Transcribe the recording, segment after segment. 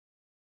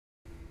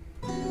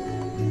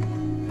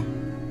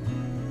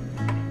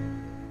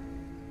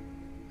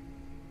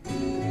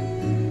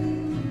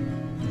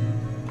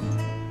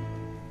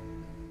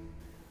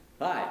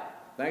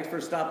Thanks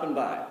for stopping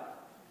by.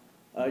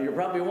 You're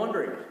probably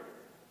wondering,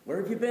 where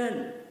have you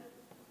been?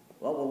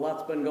 Well, a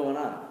lot's been going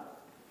on.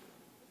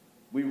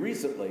 We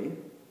recently,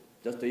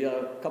 just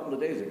a couple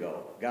of days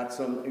ago, got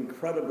some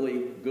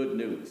incredibly good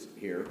news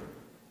here.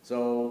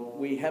 So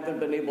we haven't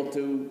been able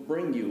to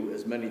bring you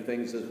as many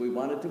things as we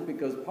wanted to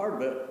because part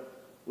of it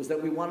was that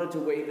we wanted to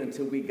wait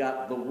until we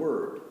got the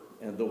word.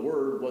 And the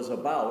word was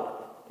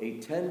about a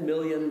 $10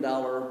 million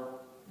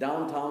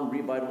downtown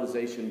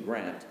revitalization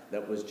grant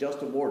that was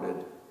just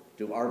awarded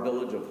to our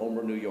village of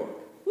Homer, New York.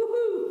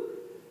 Woohoo!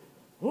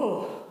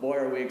 Oh, boy,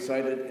 are we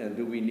excited, and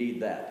do we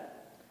need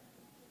that.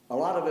 A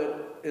lot of it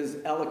is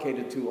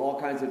allocated to all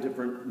kinds of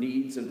different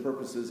needs and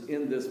purposes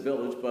in this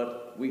village,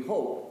 but we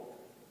hope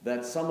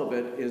that some of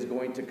it is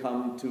going to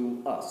come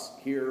to us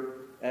here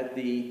at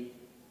the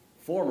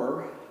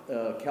former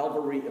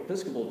Calvary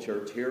Episcopal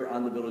Church here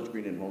on the Village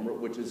Green in Homer,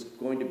 which is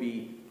going to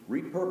be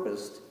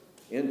repurposed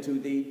into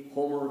the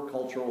Homer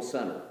Cultural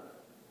Center,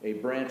 a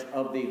branch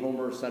of the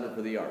Homer Center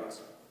for the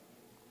Arts.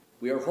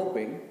 We are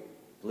hoping,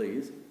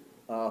 please,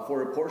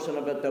 for a portion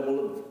of it that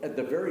will, at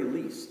the very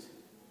least,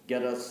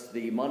 get us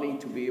the money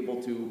to be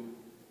able to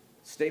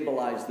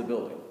stabilize the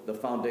building, the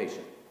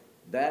foundation.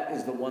 That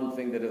is the one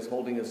thing that is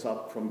holding us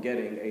up from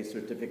getting a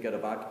certificate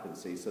of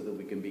occupancy so that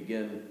we can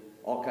begin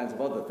all kinds of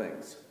other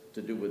things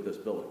to do with this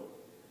building.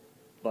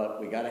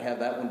 But we got to have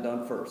that one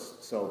done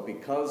first. So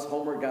because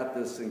Homer got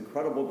this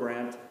incredible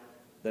grant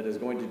that is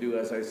going to do,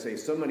 as I say,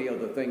 so many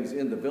other things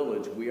in the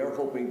village, we are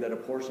hoping that a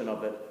portion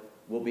of it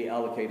will be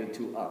allocated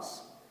to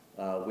us.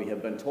 We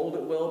have been told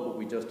it will, but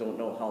we just don't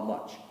know how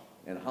much.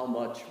 And how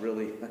much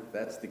really,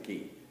 that's the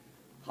key.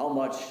 How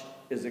much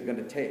is it going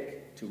to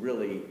take to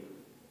really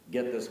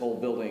get this whole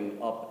building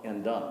up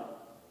and done?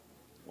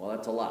 Well,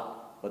 that's a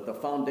lot. But the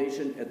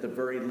foundation, at the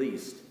very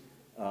least,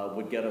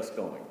 would get us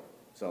going.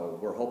 So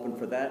we're hoping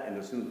for that, and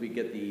as soon as we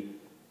get the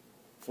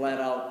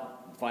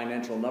flat-out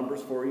financial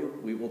numbers for you,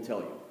 we will tell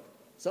you.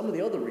 Some of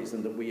the other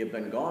reason that we have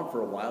been gone for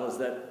a while is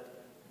that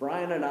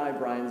Brian and I,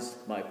 Brian's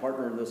my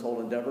partner in this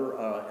whole endeavor,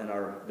 and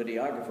our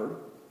videographer,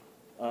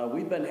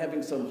 we've been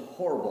having some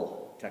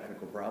horrible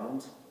technical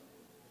problems,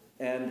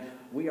 and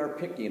we are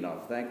picky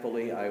enough.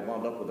 Thankfully, I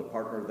wound up with a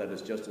partner that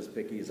is just as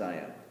picky as I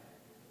am.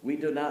 We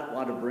do not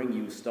want to bring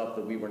you stuff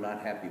that we were not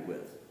happy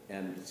with,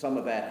 and some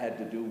of that had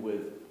to do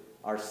with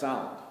our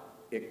sound.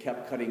 It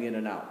kept cutting in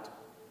and out.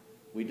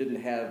 We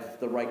didn't have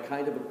the right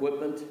kind of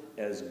equipment,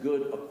 as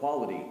good a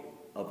quality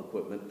of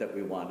equipment that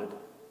we wanted.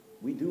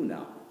 We do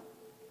now.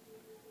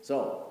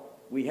 So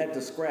we had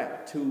to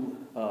scrap two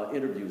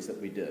interviews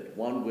that we did,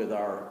 one with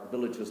our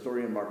village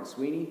historian, Martin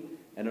Sweeney,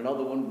 and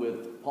another one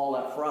with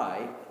Paulette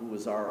Fry, who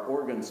was our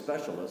organ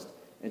specialist,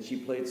 and she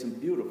played some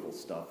beautiful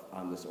stuff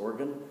on this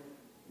organ.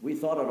 We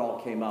thought it all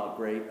came out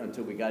great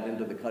until we got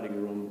into the cutting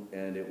room,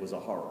 and it was a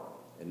horror.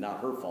 And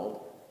not her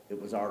fault,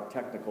 it was our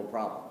technical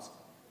problems.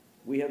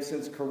 We have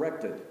since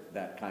corrected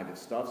that kind of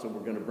stuff, so we're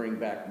going to bring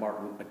back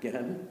Martin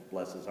again,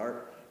 bless his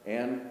heart,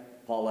 and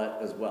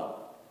Paulette as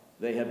well.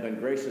 They have been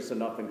gracious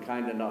enough and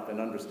kind enough and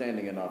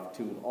understanding enough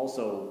to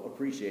also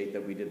appreciate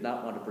that we did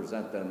not want to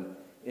present them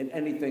in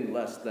anything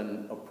less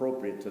than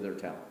appropriate to their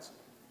talents.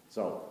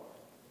 So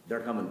they're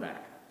coming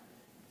back.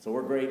 So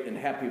we're great and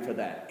happy for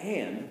that.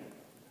 And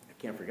I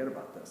can't forget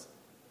about this,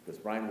 because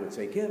Brian would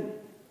say, Kim,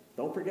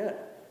 don't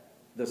forget,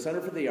 the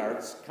Center for the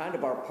Arts, kind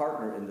of our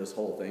partner in this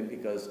whole thing,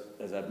 because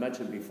as I've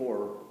mentioned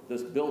before,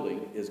 this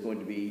building is going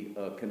to be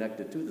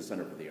connected to the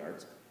Center for the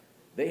Arts.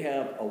 They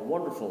have a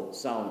wonderful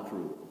sound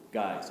crew of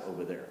guys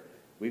over there.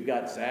 We've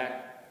got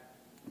Zach,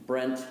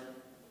 Brent,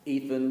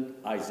 Ethan,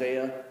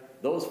 Isaiah.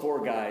 Those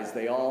four guys,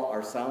 they all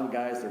are sound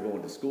guys. They're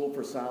going to school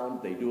for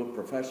sound. They do it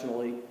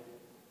professionally.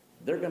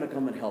 They're going to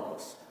come and help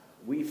us.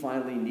 We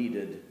finally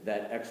needed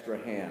that extra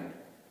hand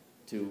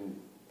to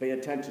pay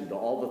attention to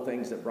all the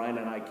things that Brian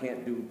and I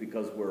can't do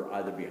because we're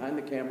either behind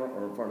the camera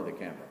or in front of the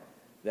camera.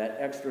 That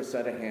extra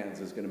set of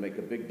hands is going to make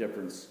a big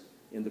difference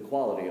in the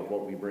quality of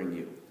what we bring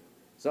you.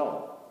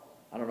 So,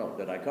 I don't know,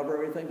 did I cover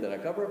everything? Did I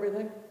cover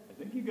everything? I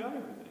think you got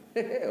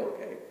everything.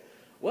 Okay.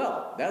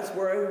 Well, that's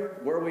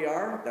where we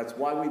are. That's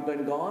why we've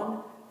been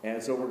gone.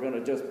 And so we're going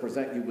to just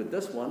present you with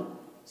this one.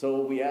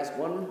 So we ask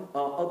one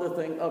other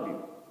thing of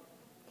you.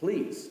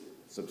 Please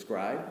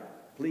subscribe.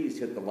 Please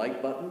hit the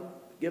like button.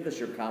 Give us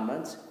your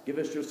comments. Give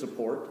us your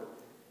support.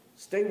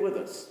 Stay with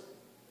us.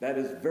 That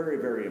is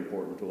very, very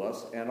important to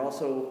us. And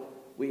also,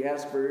 we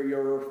ask for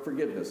your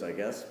forgiveness, I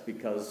guess,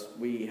 because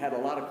we had a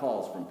lot of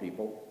calls from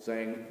people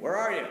saying, where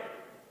are you?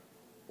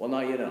 Well,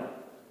 now you know.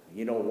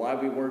 You know why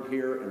we weren't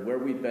here and where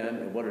we've been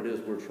and what it is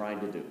we're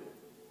trying to do.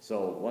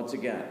 So once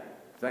again,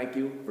 thank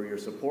you for your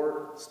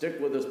support. Stick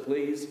with us,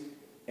 please.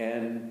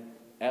 And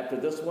after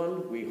this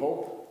one, we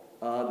hope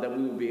that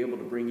we will be able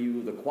to bring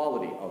you the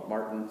quality of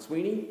Martin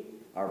Sweeney,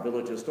 our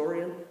village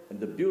historian, and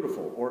the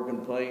beautiful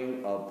organ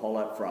playing of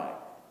Paulette Fry.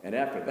 And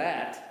after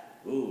that,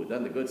 ooh,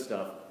 then the good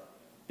stuff.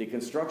 The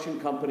construction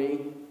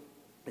company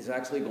is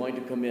actually going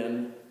to come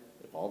in,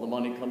 if all the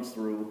money comes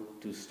through,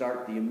 to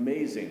start the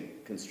amazing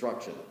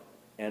construction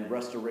and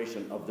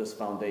restoration of this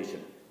foundation.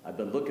 I've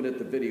been looking at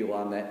the video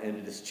on that, and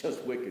it is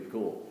just wicked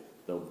cool.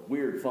 The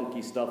weird,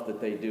 funky stuff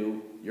that they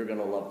do, you're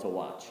gonna love to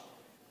watch.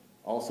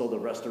 Also, the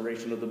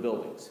restoration of the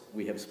buildings.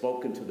 We have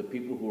spoken to the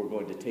people who are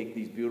going to take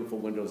these beautiful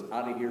windows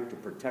out of here to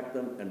protect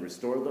them and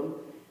restore them,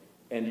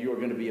 and you are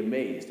gonna be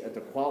amazed at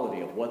the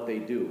quality of what they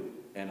do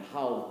and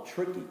how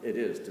tricky it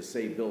is to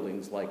save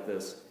buildings like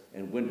this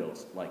and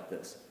windows like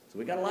this. So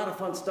we got a lot of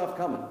fun stuff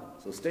coming.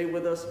 So stay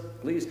with us,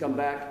 please come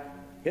back,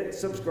 hit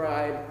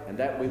subscribe, and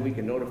that way we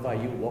can notify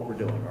you what we're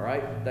doing, all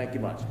right? Thank you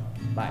much.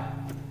 Bye.